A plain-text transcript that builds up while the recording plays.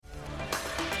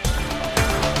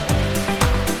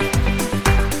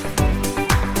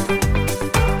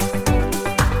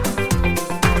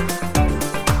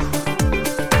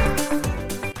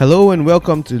Hello and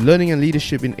welcome to Learning and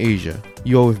Leadership in Asia.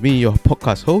 You're with me, your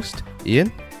podcast host,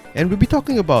 Ian, and we'll be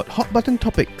talking about hot button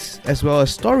topics as well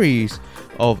as stories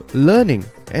of learning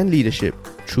and leadership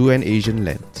through an Asian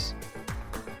lens.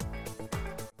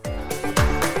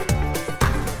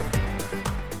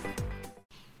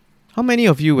 How many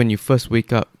of you, when you first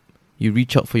wake up, you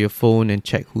reach out for your phone and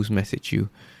check who's messaged you,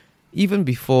 even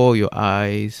before your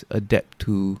eyes adapt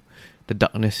to the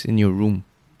darkness in your room?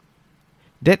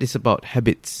 That is about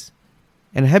habits.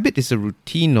 And a habit is a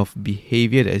routine of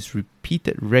behavior that is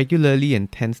repeated regularly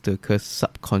and tends to occur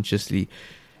subconsciously.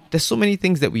 There's so many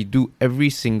things that we do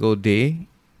every single day,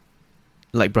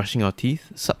 like brushing our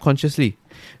teeth, subconsciously.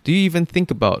 Do you even think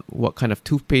about what kind of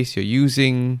toothpaste you're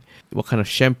using, what kind of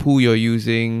shampoo you're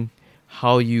using,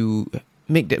 how you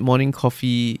make that morning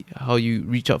coffee, how you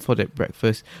reach out for that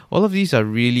breakfast? All of these are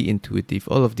really intuitive.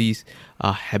 All of these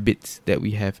are habits that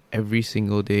we have every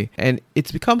single day. And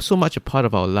it's become so much a part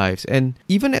of our lives. And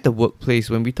even at the workplace,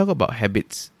 when we talk about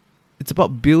habits, it's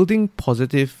about building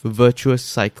positive, virtuous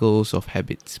cycles of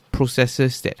habits,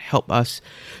 processes that help us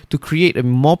to create a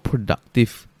more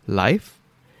productive life.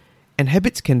 And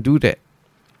habits can do that.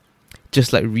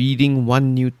 Just like reading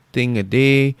one new thing a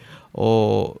day,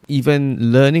 or even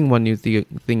learning one new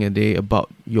thing a day about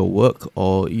your work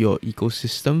or your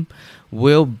ecosystem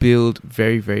will build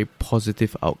very, very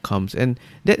positive outcomes. And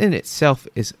that in itself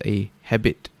is a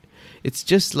habit. It's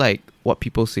just like what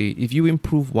people say, if you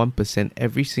improve 1%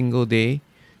 every single day,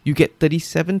 you get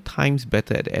 37 times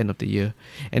better at the end of the year.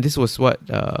 And this was what,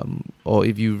 or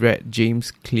if you read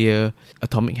James Clear,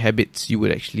 Atomic Habits, you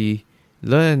would actually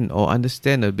learn or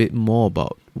understand a bit more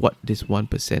about what this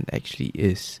 1% actually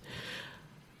is.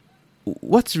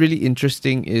 What's really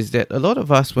interesting is that a lot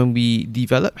of us, when we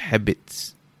develop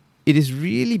habits, it is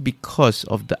really because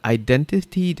of the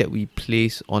identity that we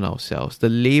place on ourselves, the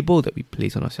label that we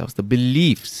place on ourselves, the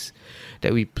beliefs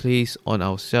that we place on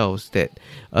ourselves that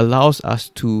allows us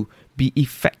to be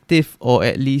effective, or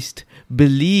at least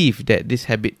believe that this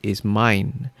habit is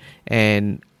mine.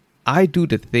 And I do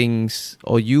the things,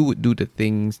 or you would do the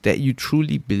things that you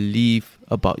truly believe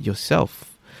about yourself.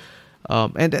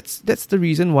 And that's the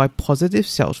reason why positive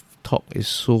self-talk is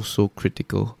so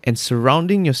critical. And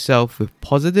surrounding yourself with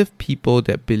positive people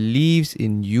that believes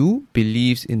in you,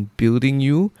 believes in building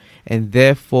you, and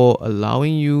therefore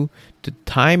allowing you the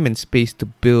time and space to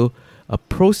build a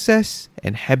process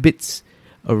and habits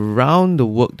around the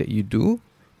work that you do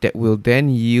that will then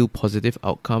yield positive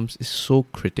outcomes is so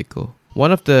critical.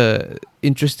 One of the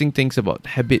interesting things about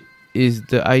habit is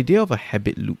the idea of a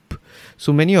habit loop.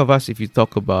 So many of us, if you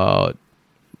talk about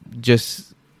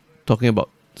just talking about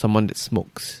someone that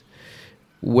smokes,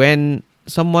 when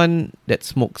someone that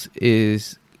smokes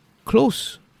is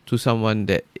close to someone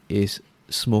that is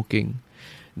smoking,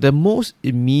 the most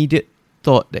immediate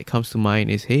thought that comes to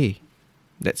mind is, hey,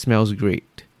 that smells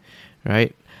great,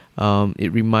 right?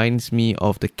 It reminds me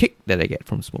of the kick that I get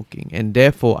from smoking, and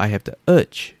therefore I have the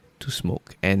urge to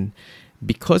smoke. And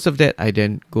because of that, I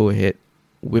then go ahead,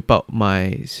 whip out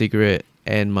my cigarette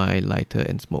and my lighter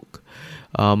and smoke.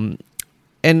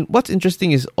 And what's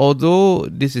interesting is, although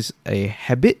this is a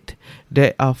habit,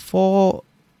 there are 4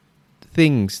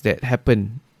 things that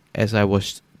happen as I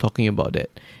was talking about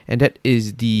that. And that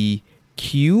is the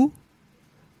cue,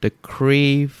 the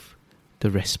crave, the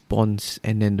response,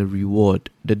 and then the reward,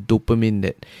 the dopamine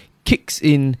that kicks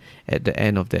in at the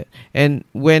end of that. And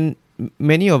when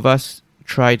many of us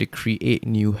try to create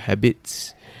new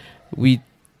habits, we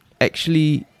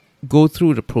actually go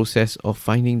through the process of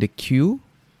finding the cue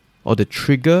or the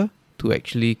trigger to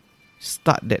actually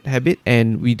start that habit,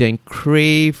 and we then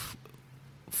crave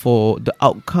for the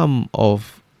outcome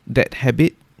of that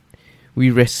habit.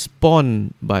 We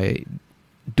respond by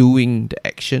doing the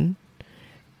action,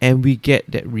 and we get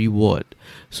that reward.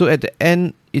 So at the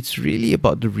end, it's really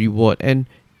about the reward, and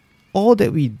all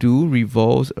that we do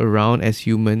revolves around, as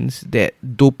humans, that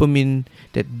dopamine,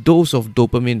 that dose of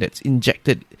dopamine that's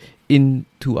injected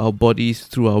into our bodies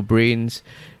through our brains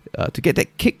to get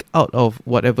that kick out of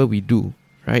whatever we do,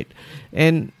 right?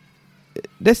 And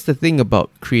that's the thing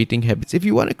about creating habits. If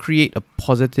you want to create a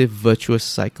positive, virtuous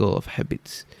cycle of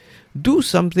habits, do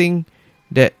something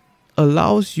that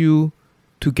allows you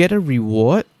to get a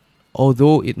reward,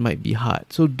 although it might be hard.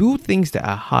 So do things that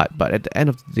are hard, but at the end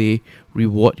of the day,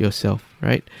 reward yourself,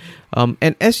 right?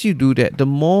 And as you do that, the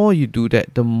more you do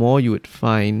that, the more you would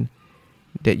find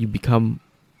that you become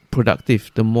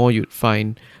productive, the more you'd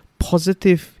find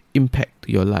positive impact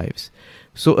to your lives.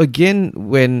 So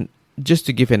again, just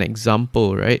to give an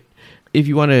example, right? If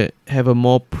you want to have a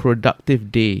more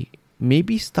productive day,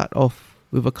 maybe start off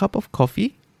with a cup of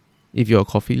coffee, if you're a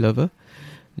coffee lover,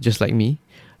 just like me.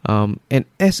 And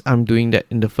as I'm doing that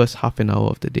in the first half an hour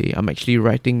of the day, I'm actually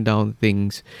writing down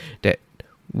things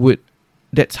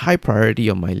that's high priority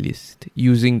on my list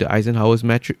using the Eisenhower's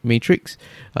matrix,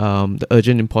 the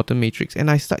urgent important matrix,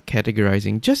 and I start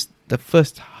categorizing just the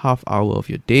first half hour of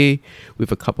your day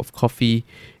with a cup of coffee.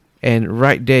 And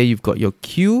right there, you've got your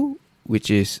cue,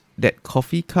 which is that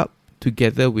coffee cup,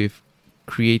 together with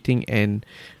creating and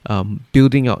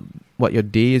building out what your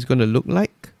day is going to look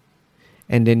like.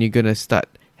 And then you're going to start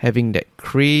having that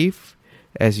crave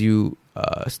as you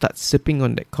start sipping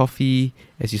on that coffee,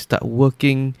 as you start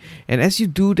working. And as you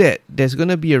do that, there's going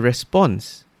to be a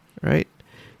response, right?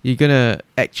 You're going to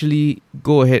actually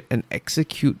go ahead and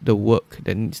execute the work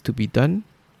that needs to be done.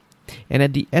 And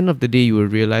at the end of the day, you will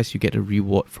realize you get a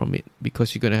reward from it,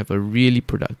 because you're going to have a really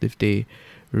productive day,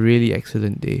 really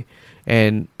excellent day.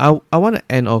 And I want to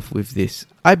end off with this.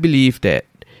 I believe that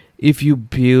if you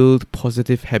build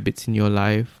positive habits in your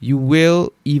life, you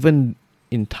will, even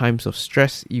in times of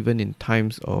stress, even in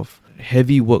times of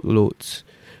heavy workloads,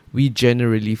 we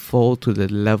generally fall to the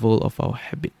level of our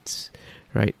habits,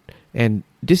 right? And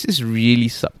this is really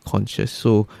subconscious.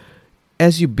 So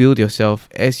as you build yourself,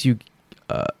 as you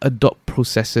adopt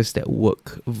processes that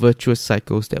work, virtuous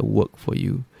cycles that work for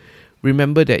you,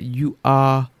 remember that you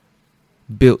are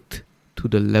built to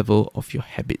the level of your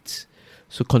habits.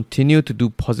 So continue to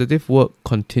do positive work,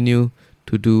 continue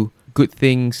to do good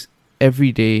things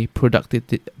every day,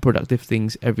 productive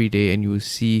things every day, and you will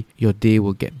see your day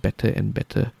will get better and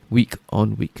better week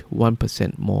on week,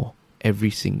 1% more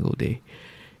every single day.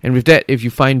 And with that, if you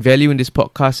find value in this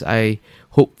podcast, I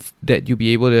hope that you'll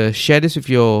be able to share this with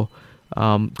your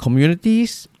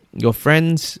communities, your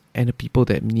friends, and the people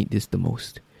that need this the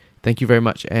most. Thank you very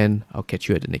much, and I'll catch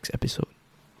you at the next episode.